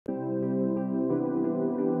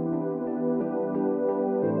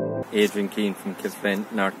Adrian Keane from Kilflynn,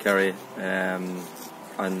 North Kerry.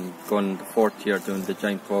 I'm going the 4th year doing the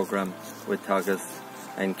joint programme with Teagasc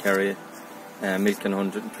and Kerry, milking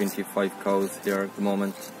 125 cows here at the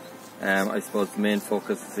moment. I suppose the main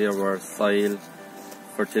focuses here were soil,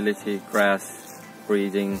 fertility, grass,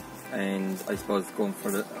 breeding, and I suppose going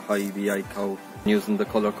for the high BI cow. Using the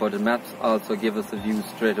colour coded maps also give us a view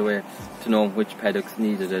straight away to know which paddocks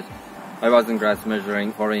needed it. I wasn't grass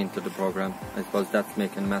measuring or into the programme. I suppose that's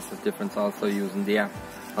making a massive difference. Also using the app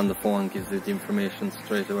on the phone gives you the information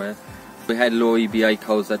straight away. We had low EBI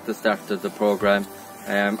cows at the start of the programme.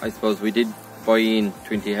 I suppose we did buy in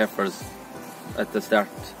 20 heifers at the start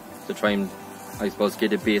to try and, I suppose,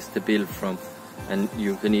 get a base to build from, and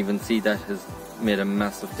you can even see that has made a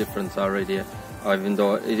massive difference already, even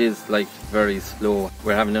though it is like very slow.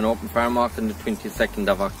 We're having an open farm walk on the 22nd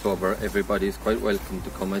of October. Everybody is quite welcome to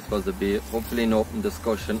come. I suppose there'll be hopefully an open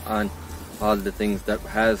discussion on all the things that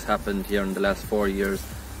has happened here in the last 4 years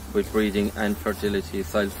with breeding and fertility,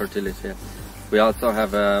 soil fertility. We also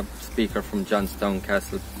have a speaker from Johnstown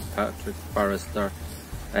Castle, Patrick Forrester,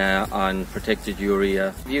 on protected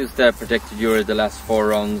urea. I've used protected urea the last 4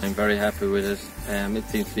 rounds. I'm very happy with it. It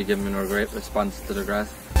seems to be giving a great response to the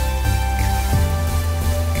grass.